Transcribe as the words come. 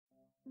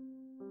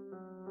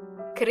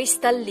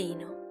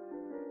Cristallino.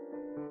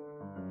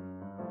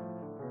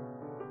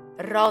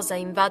 Rosa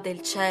invade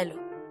il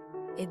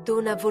cielo e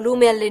dona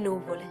volume alle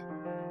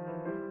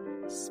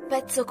nuvole.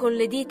 Spezzo con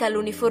le dita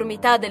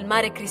l'uniformità del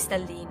mare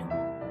cristallino.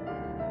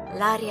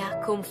 L'aria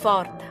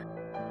conforta,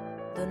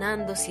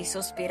 donandosi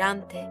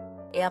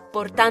sospirante e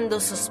apportando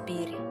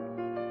sospiri.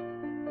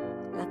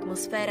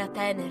 L'atmosfera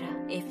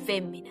tenera e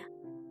femmina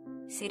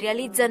si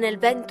realizza nel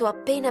vento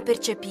appena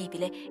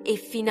percepibile e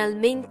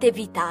finalmente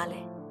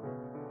vitale.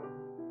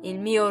 Il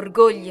mio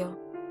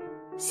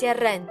orgoglio si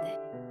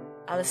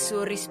arrende al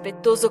suo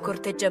rispettoso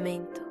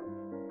corteggiamento.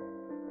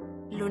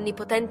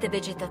 L'onnipotente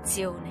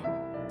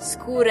vegetazione,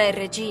 scura e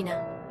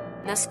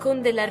regina,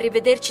 nasconde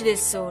l'arrivederci del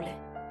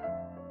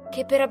sole,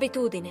 che per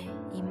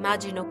abitudine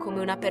immagino come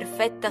una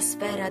perfetta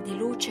sfera di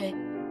luce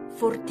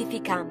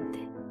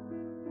fortificante.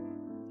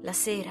 La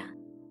sera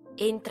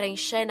entra in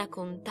scena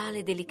con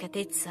tale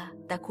delicatezza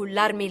da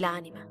cullarmi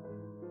l'anima.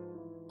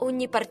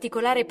 Ogni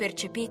particolare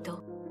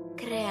percepito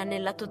crea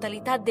nella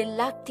totalità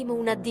dell'attimo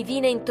una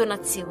divina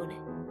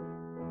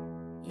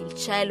intonazione. Il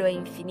cielo è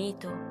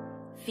infinito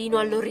fino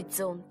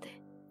all'orizzonte.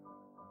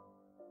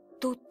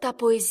 Tutta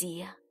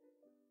poesia.